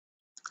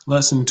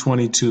Lesson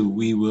 22,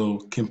 we will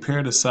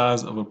compare the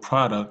size of a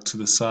product to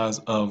the size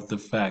of the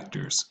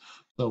factors.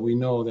 So we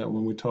know that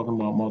when we're talking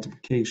about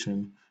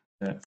multiplication,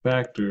 that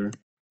factor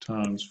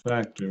times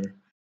factor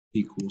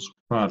equals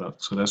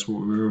product. So that's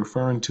what we're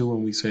referring to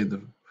when we say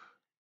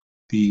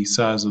the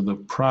size of the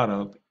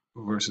product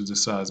versus the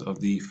size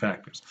of the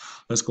factors.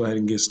 Let's go ahead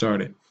and get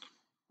started.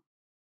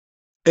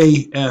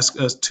 A asks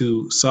us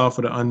to solve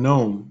for the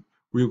unknown.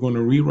 We're going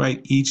to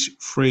rewrite each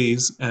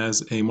phrase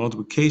as a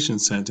multiplication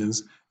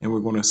sentence, and we're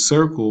going to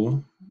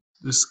circle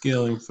the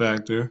scaling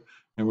factor,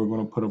 and we're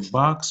going to put a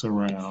box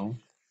around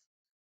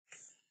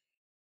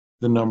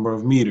the number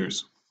of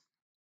meters.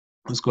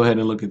 Let's go ahead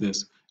and look at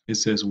this. It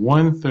says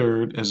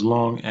 1/3 as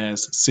long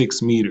as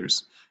 6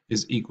 meters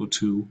is equal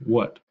to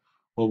what?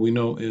 Well, we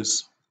know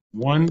it's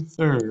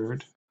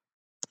 1/3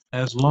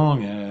 as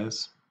long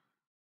as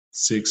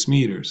 6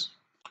 meters.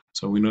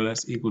 So we know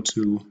that's equal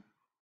to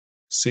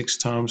 6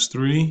 times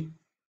 3.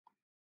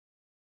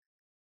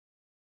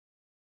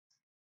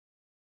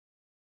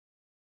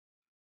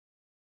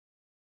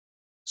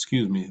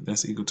 Excuse me,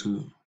 that's equal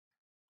to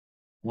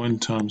 1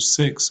 times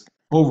 6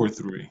 over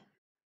 3,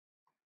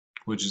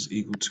 which is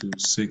equal to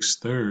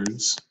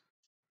 6/3.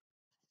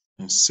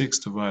 And 6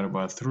 divided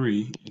by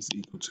 3 is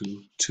equal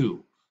to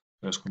 2.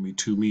 That's going to be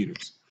 2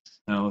 meters.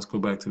 Now let's go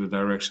back to the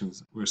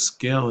directions. We're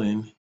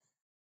scaling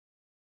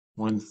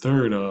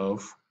 1/3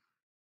 of,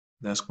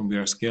 that's going to be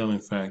our scaling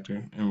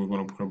factor, and we're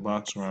going to put a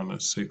box around the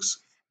 6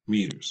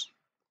 meters.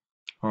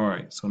 All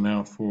right, so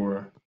now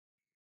for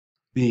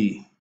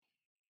B.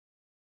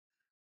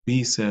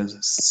 B says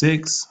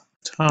 6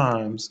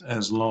 times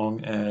as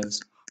long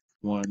as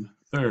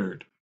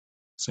 1/3.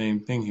 Same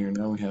thing here.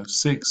 Now we have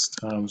 6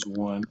 times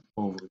 1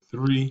 over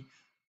 3,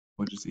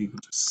 which is equal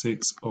to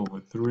 6 over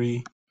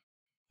 3,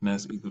 and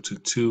that's equal to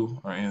 2.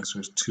 Our answer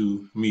is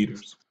 2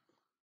 meters.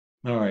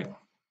 All right.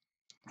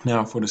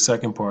 Now for the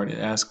second part, it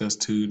asks us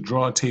to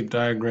draw a tape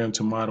diagram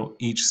to model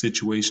each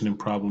situation in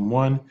problem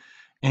 1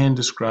 and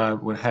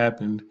describe what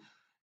happened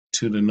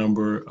to the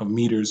number of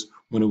meters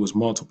when it was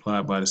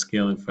multiplied by the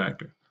scaling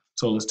factor.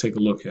 So let's take a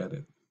look at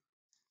it.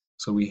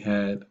 So we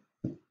had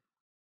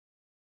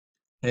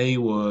A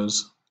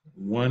was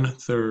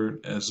 1/3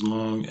 as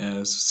long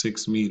as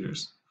 6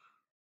 meters.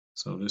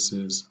 So this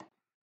is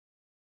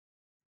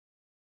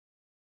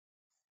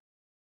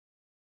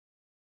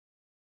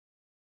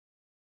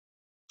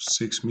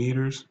 6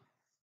 meters.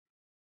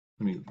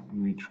 Let me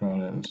retry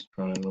that. Let's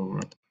try that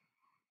over.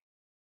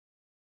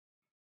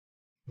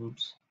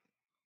 Oops.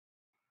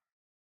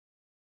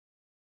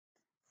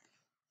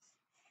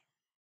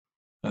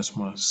 That's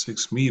my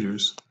 6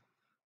 meters.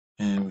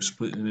 And we're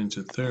splitting it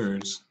into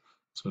thirds.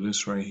 So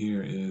this right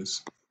here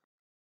is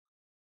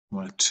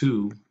my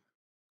 2,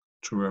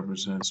 which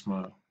represents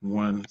my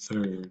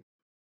 1/3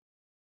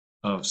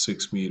 of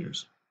 6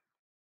 meters.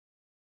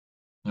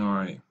 All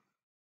right.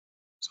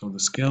 So the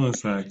scaling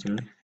factor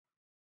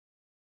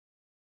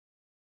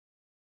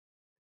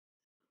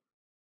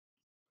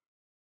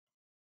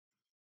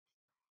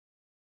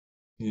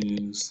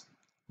is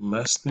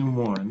less than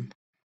 1.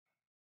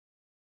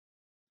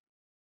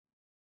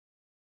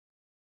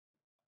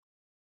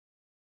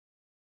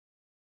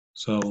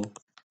 So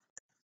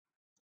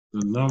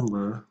the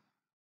number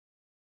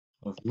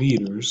of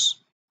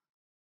meters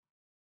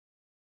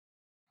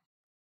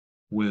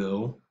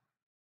will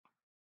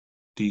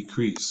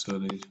decrease. So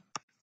the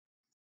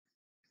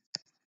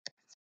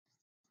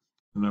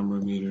number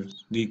of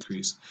meters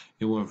decrease.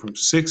 It went from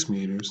 6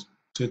 meters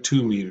to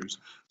 2 meters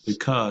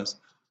because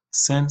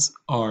since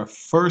our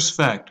first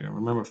factor,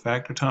 remember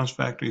factor times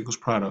factor equals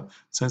product,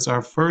 since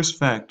our first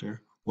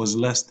factor was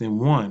less than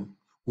 1,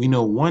 we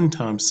know 1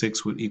 times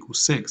 6 would equal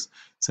 6.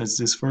 Since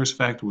this first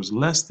factor was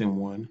less than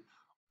 1,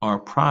 our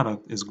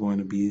product is going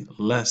to be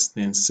less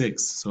than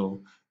 6.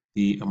 So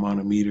the amount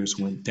of meters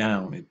went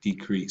down, it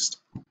decreased.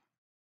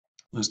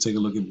 Let's take a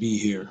look at B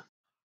here.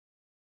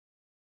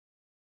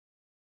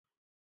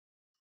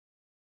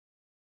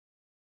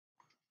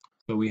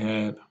 So we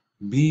had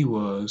B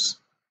was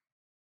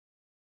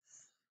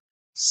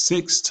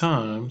 6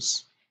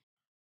 times,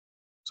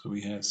 so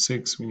we had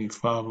 6, we need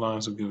 5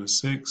 lines to give us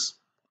 6,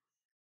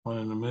 1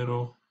 in the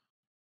middle,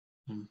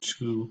 and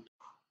 2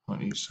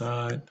 on each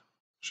side.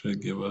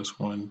 Should give us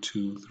 1,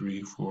 2,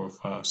 3, 4,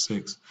 5,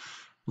 6.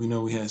 We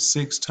know we had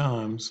 6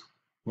 times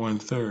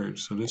 1/3,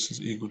 so this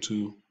is equal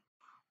to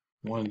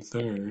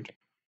 1/3,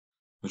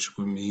 which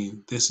would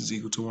mean this is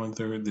equal to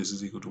 1/3, this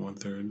is equal to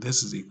 1/3,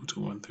 this is equal to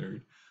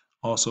 1/3,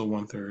 also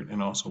 1/3,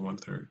 and also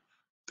 1/3.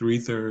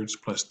 3/3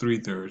 plus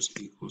 3/3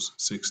 equals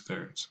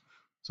 6/3.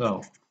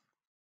 So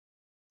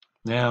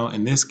now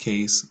in this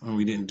case, and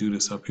we didn't do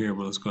this up here,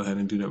 but let's go ahead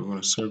and do that. We're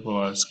going to circle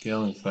our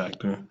scaling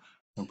factor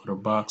and put a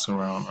box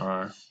around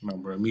our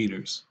number of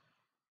meters,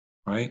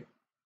 right?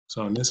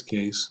 So in this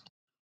case,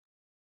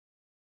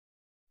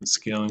 the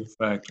scaling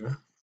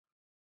factor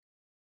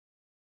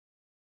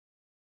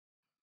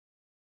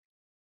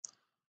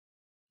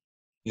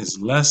is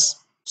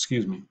less,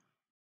 excuse me,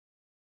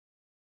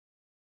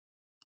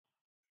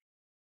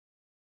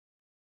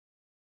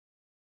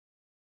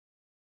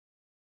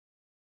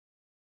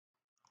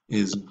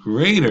 is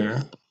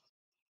greater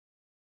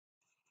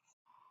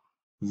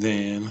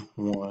than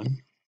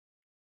 1.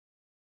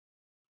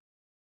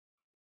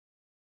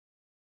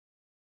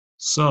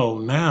 So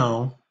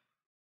now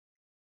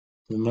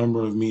the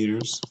number of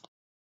meters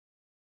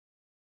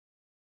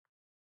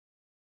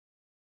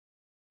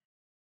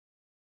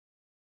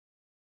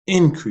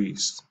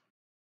increased.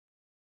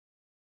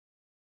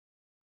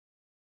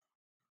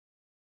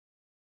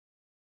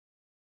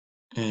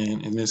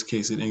 And in this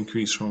case, it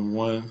increased from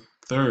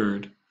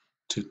 1/3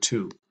 to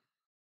 2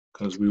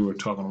 because we were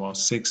talking about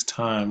 6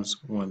 times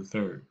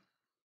 1/3.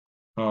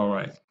 All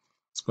right,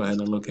 let's go ahead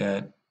and look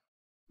at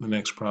the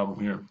next problem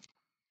here.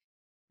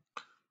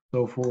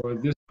 So for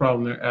this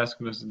problem, they're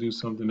asking us to do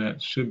something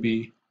that should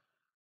be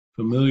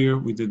familiar.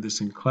 We did this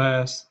in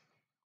class.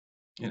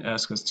 It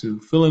asks us to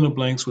fill in the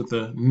blanks with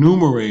a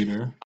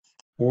numerator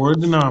or a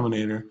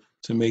denominator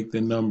to make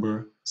the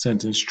number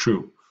sentence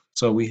true.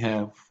 So we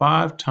have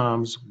 5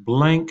 times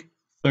blank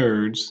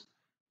thirds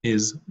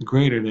is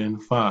greater than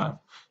 5.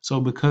 So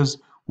because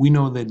we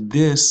know that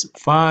this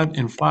 5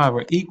 and 5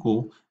 are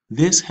equal,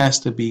 this has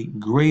to be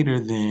greater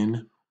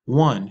than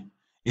 1.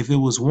 If it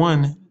was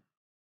 1,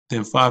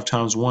 then 5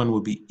 times 1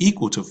 would be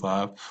equal to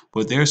 5,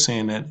 but they're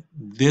saying that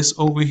this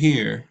over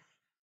here,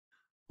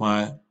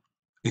 my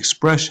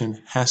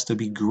expression, has to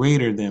be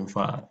greater than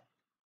 5.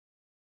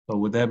 So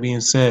with that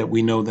being said,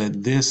 we know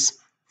that this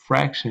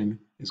fraction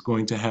is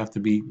going to have to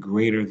be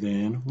greater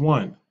than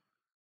 1.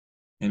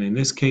 And in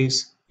this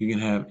case, you can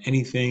have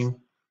anything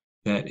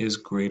that is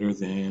greater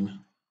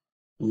than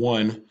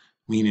 1,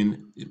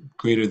 meaning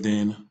greater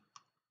than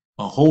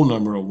a whole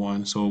number of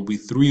 1. So it would be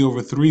 3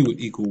 over 3 would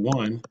equal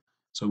 1.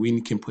 So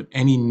we can put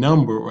any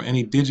number or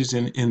any digits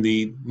in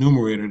the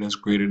numerator that's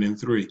greater than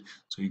 3.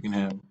 So you can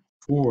have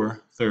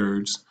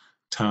 4/3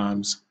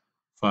 times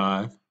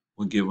 5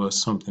 will give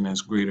us something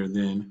that's greater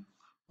than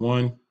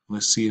 1.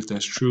 Let's see if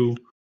that's true.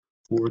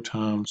 4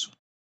 times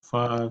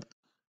 5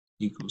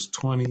 equals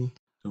 20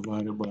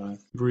 divided by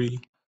 3.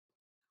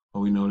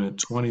 Well, we know that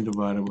 20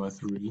 divided by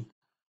 3,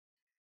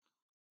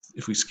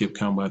 if we skip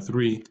count by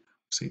 3,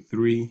 say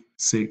 3,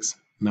 6,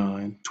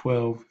 9,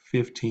 12,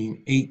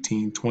 15,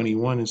 18,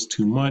 21 is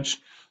too much.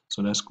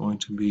 So that's going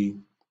to be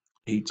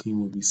 18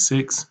 will be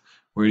 6.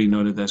 We already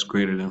know that that's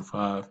greater than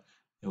 5.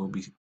 It will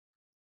be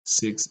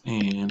 6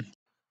 and,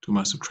 do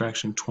my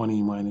subtraction,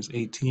 20 minus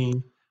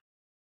 18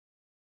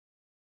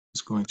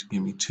 is going to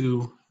give me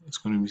 2. It's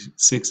going to be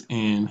 6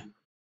 and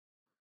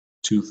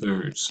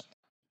 2/3.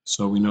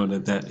 So we know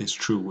that that is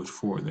true with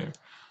 4 there.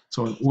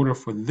 So in order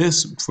for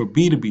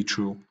B to be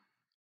true,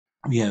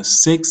 we have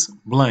 6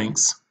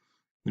 blanks.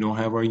 We don't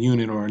have our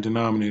unit or our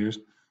denominators.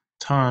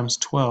 Times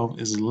 12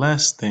 is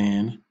less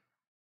than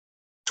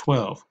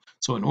 12.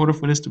 So in order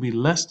for this to be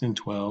less than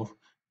 12,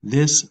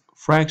 this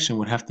fraction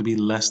would have to be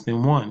less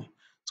than 1.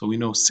 So we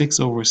know 6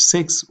 over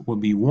 6 would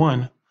be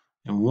 1,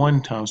 and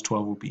 1 times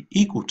 12 would be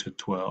equal to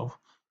 12.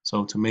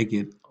 So to make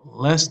it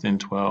less than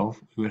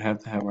 12, we would have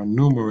to have our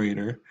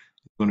numerator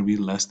going to be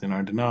less than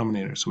our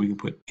denominator. So we can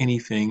put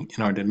anything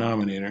in our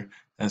denominator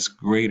that's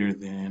greater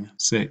than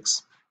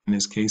 6. In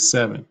this case,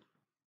 7.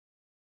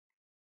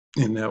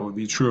 And that would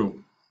be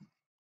true.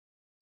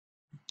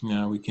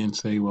 Now we can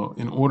say, well,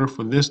 in order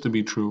for this to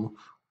be true,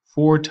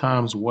 4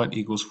 times what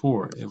equals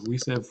 4? If we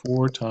said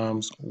 4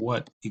 times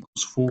what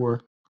equals 4,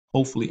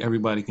 hopefully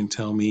everybody can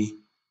tell me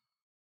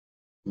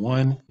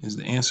 1 is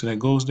the answer that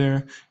goes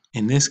there.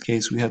 In this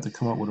case, we have to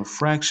come up with a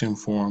fraction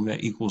form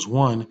that equals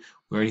 1.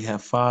 We already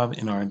have 5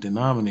 in our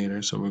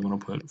denominator, so we're going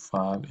to put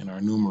 5 in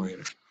our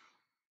numerator.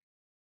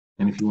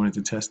 And if you wanted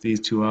to test these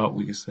two out,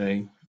 we could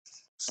say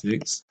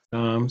 6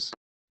 times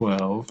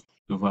 12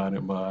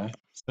 divided by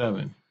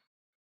 7.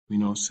 We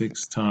know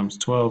 6 times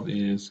 12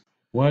 is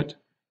what?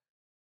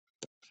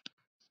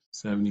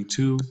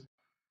 72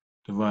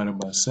 divided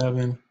by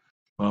 7.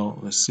 Well,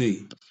 let's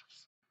see.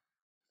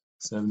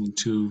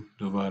 72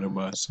 divided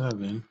by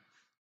 7 is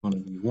going to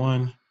be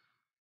 1.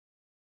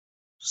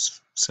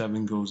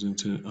 7 goes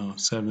into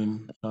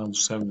 7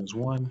 times 7 is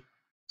 1.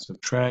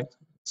 Subtract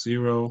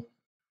 0.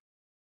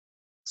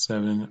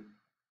 7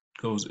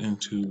 goes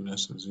into,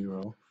 that's a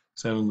 0.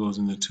 7 goes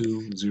into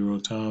 2 0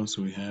 times,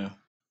 so we have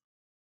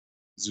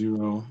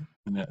 0,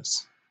 and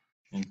that's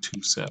in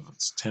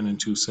 2/7. 10 and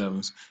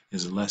 2/7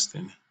 is less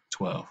than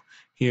 12.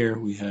 Here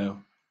we have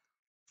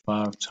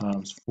 5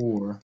 times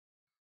 4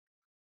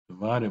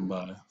 divided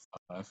by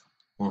 5,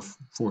 or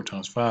 4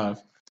 times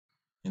 5,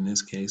 in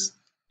this case,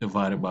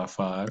 divided by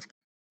 5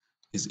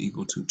 is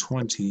equal to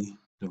 20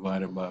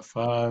 divided by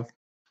 5,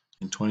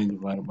 and 20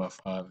 divided by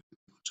 5 is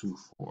equal to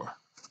 4.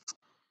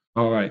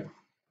 All right.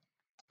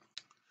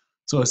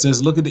 So it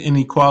says, look at the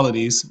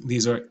inequalities.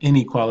 These are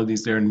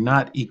inequalities. They're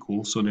not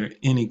equal, so they're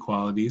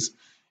inequalities.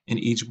 In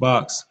each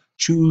box,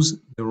 choose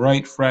the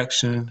right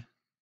fraction,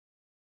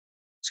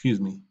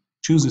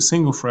 choose a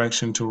single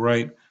fraction to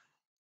write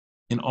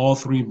in all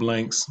 3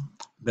 blanks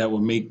that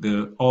will make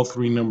all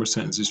 3 number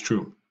sentences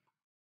true.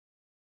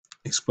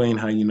 Explain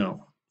how you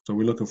know. So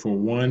we're looking for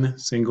one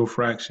single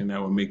fraction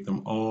that will make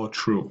them all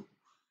true.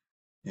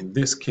 In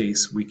this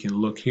case, we can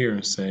look here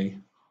and say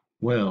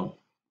Well,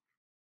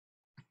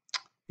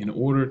 in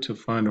order to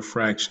find a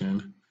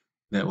fraction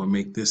that would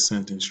make this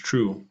sentence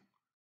true,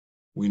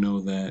 we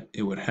know that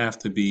it would have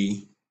to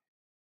be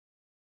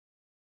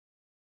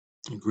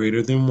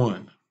greater than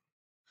 1,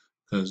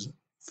 because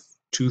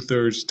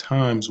 2/3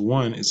 times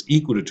 1 is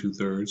equal to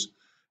 2/3.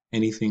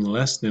 Anything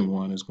less than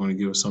 1 is going to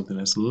give us something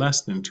that's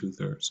less than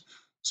 2/3.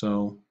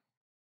 So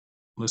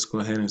let's go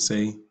ahead and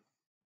say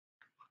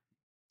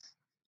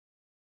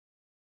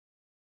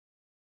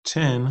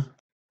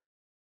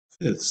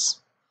 10/5.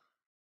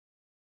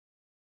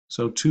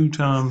 So 2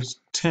 times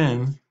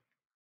 10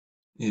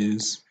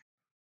 is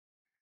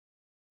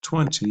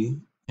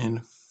 20,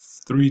 and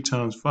 3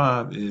 times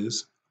 5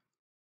 is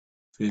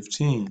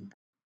 15.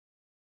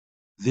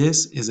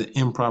 This is an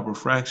improper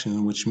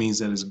fraction, which means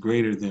that it's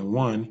greater than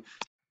 1.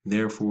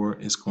 Therefore,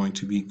 it's going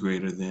to be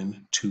greater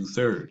than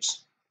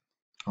 2/3.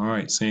 All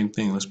right, same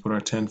thing. Let's put our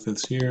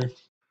 10/5 here.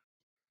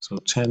 So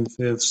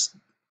 10/5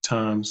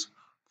 times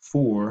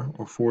 4,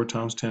 or 4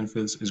 times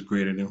 10/5 is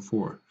greater than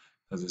 4,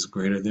 because it's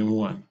greater than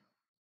 1.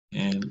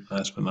 And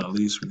last but not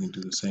least, we can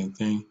do the same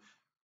thing.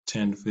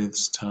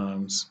 10/5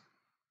 times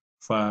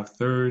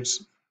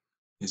 5/3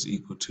 is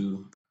equal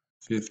to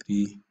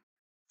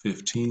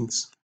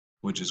 50/15,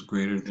 which is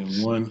greater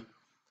than 1.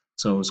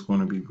 So it's going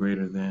to be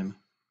greater than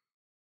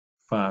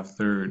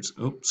 5/3.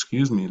 Oh,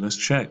 excuse me. Let's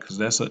check, because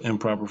that's an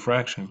improper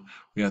fraction.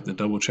 We have to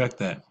double check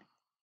that.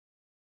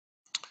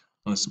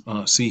 Let's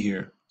see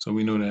here. So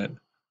we know that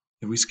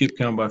if we skip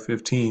count by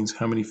 15s,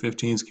 how many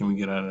 15s can we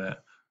get out of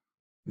that?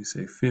 We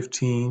say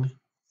 15,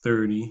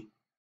 30,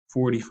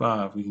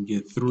 45. We can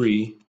get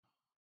 3,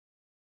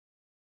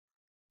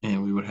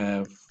 and we would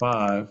have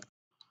 5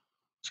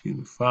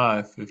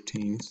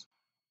 15s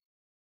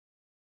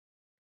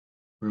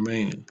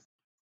remaining.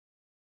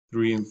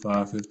 3 and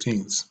 5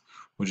 15ths,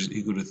 which is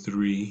equal to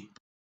 3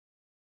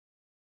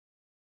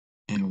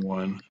 and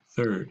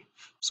 1/3.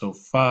 So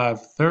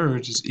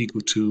 5/3 is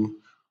equal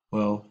to,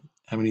 well,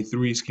 how many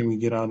 3's can we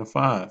get out of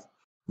 5?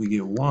 We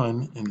get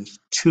 1, and it's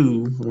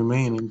 2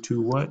 remaining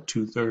to what?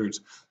 2/3.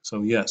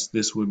 So yes,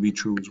 this would be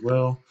true as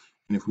well.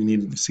 And if we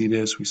needed to see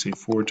this, we say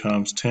 4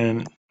 times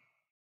 10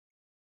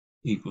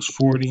 equals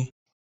 40.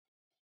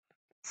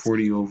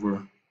 40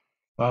 over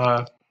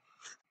 5.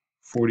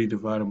 40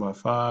 divided by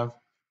 5.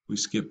 We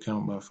skip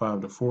count by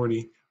 5 to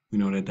 40. We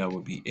know that that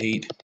would be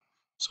 8.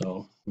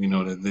 So we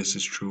know that this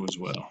is true as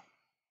well.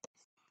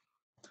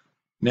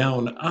 Now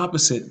on the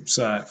opposite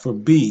side, for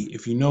B,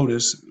 if you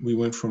notice, we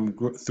went from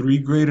 3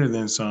 greater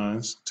than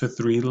signs to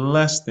 3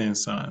 less than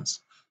signs.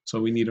 So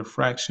we need a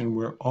fraction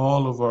where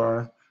all of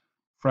our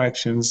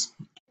fractions,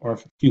 or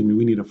excuse me,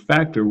 we need a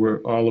factor where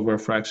all of our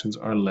fractions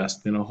are less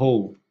than a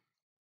whole.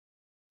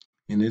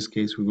 In this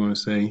case, we're going to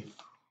say,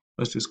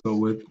 let's just go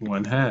with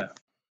 1/2.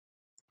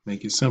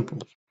 Make it simple.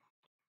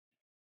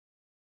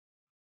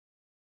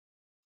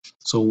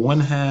 So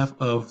 1/2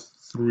 of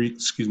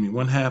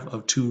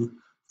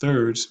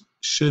 2/3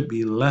 should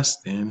be less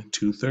than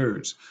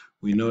 2/3.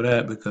 We know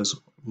that because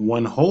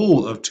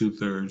 1/2 of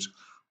 2/3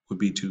 would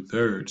be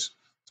 2/3.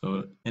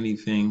 So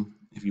anything,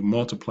 if you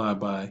multiply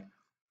by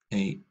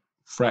a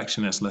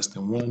fraction that's less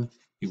than 1,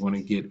 you're going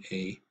to get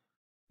a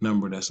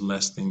number that's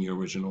less than your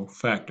original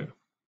factor.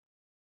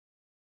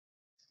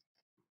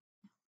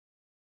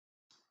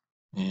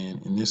 And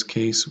in this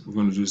case, we're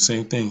going to do the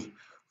same thing.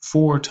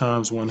 4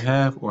 times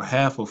 1/2, or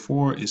half of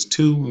 4, is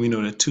 2. We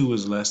know that 2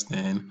 is less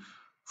than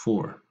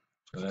 4.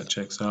 So that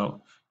checks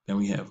out. Then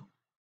we have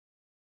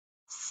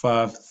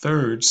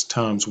 5/3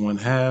 times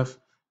 1/2. If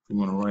we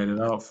want to write it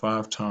out,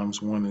 5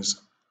 times 1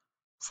 is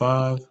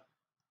 5.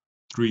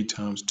 3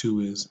 times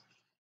 2 is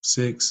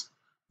 6.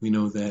 We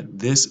know that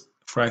this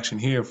fraction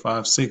here,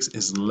 5/6,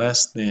 is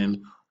less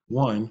than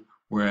 1,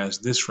 whereas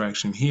this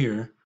fraction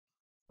here,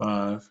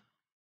 5/3,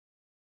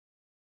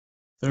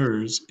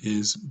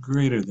 is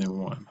greater than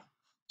 1.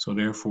 So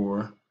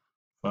therefore,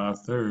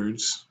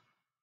 5/3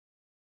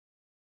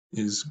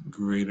 is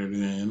greater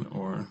than,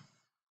 or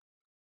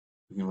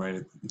we can write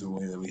it the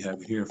way that we have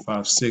it here,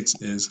 5/6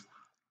 is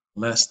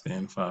less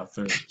than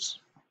 5/3.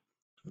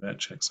 So that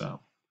checks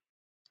out.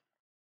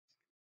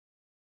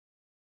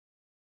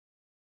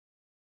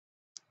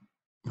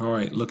 All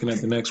right, looking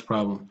at the next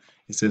problem,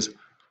 it says,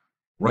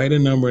 write a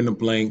number in the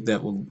blank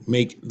that will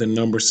make the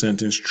number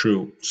sentence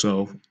true.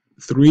 So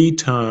 3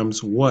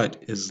 times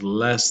what is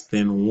less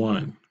than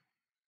 1?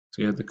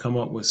 So you have to come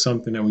up with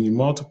something that when you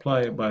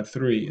multiply it by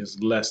 3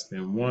 is less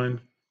than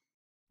 1.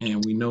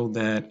 And we know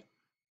that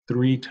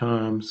 3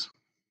 times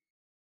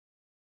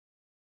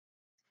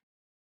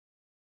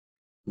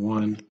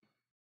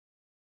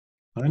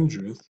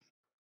 1/100th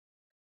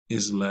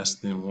is less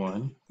than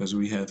 1, because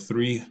we had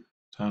 3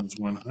 times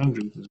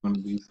 100th is going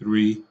to be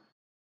 3.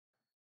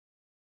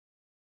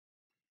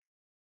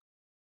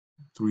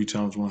 3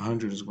 times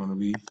 100 is going to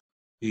be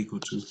equal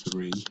to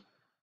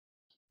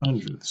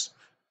 3/100ths.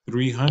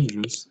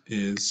 3/100ths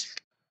is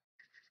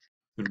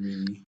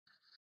 3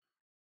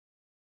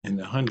 in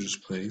the hundreds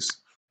place,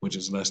 which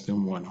is less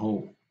than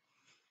 1/2.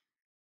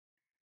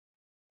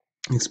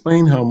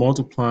 Explain how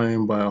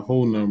multiplying by a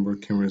whole number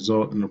can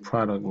result in a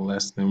product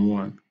less than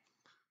 1.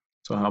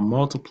 So how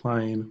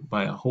multiplying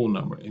by a whole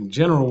number. In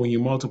general, when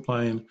you're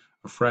multiplying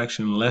a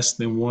fraction less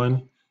than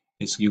 1,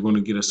 you're going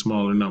to get a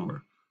smaller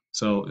number.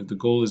 So if the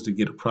goal is to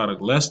get a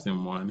product less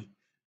than 1,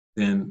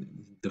 then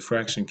the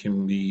fraction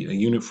can be a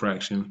unit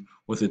fraction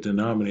with a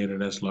denominator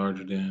that's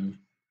larger than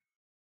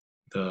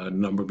the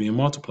number being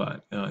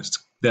multiplied. It's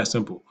that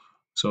simple.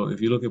 So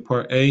if you look at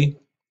part A,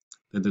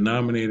 the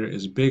denominator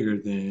is bigger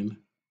than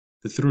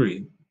the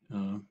 3.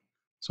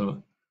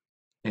 So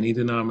any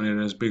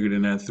denominator that's bigger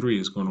than that 3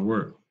 is going to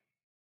work.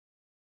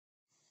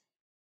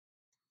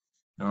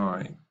 All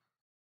right.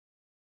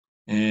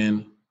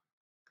 And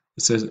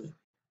it says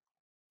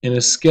in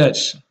a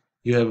sketch,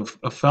 you have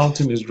a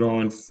fountain is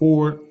drawn a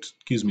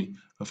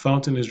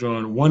fountain is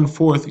drawn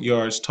 1/4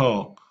 yards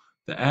tall.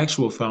 The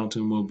actual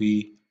fountain will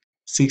be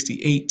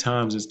 68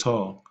 times as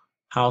tall.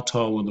 How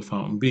tall will the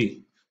fountain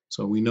be?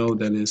 So we know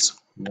that it's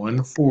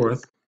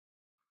 1/4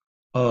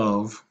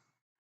 of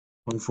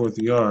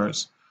 1/4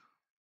 yards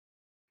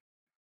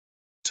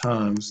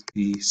times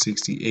the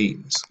 68.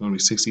 It's going to be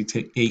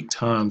 68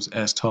 times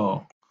as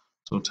tall.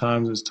 So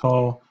times as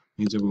tall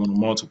means that we're going to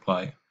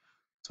multiply it.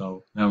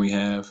 So now we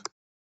have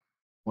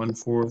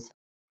 1/4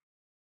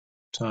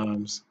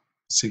 times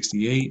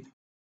 68,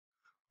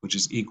 which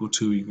is equal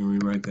to, you can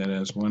rewrite that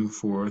as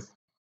 1/4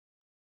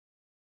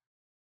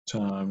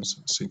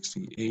 times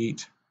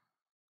 68.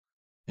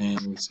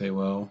 And we say,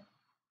 well,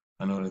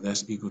 I know that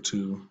that's equal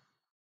to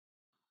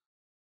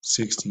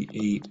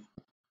 68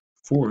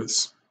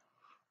 fourths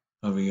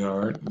of a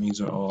yard. And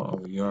these are all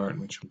of a yard,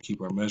 which will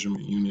keep our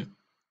measurement unit.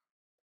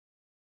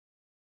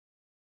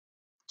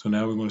 So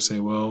now we're going to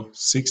say, well,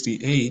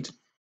 68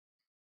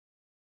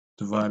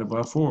 divided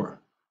by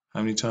 4.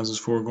 How many times is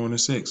 4 going to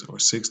 6? Or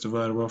 6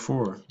 divided by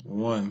 4?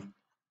 1.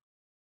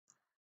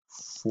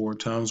 4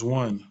 times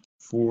 1.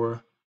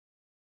 4.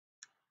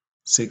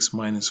 6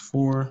 minus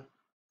 4.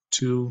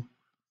 2.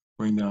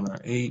 Bring down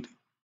our 8.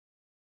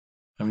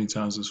 How many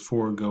times does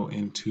 4 go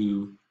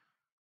into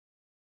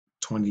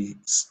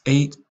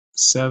 28?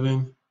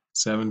 7.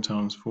 7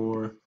 times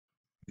 4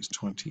 is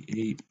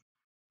 28.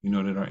 You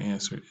know that our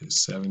answer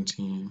is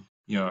 17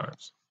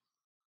 yards.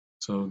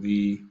 So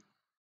the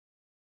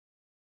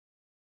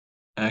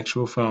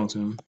actual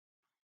fountain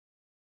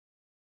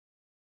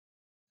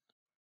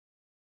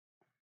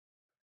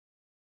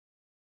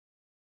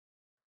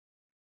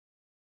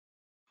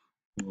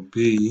will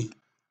be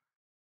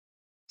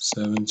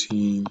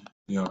 17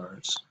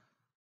 yards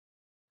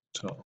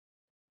tall.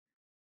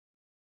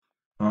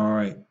 All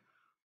right.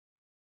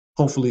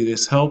 Hopefully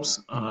this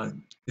helps.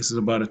 This is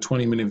about a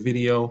 20-minute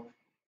video.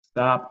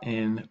 Stop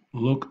and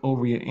look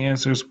over your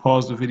answers.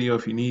 Pause the video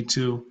if you need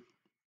to.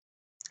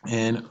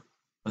 And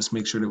let's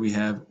make sure that we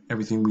have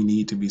everything we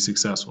need to be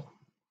successful.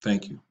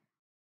 Thank you.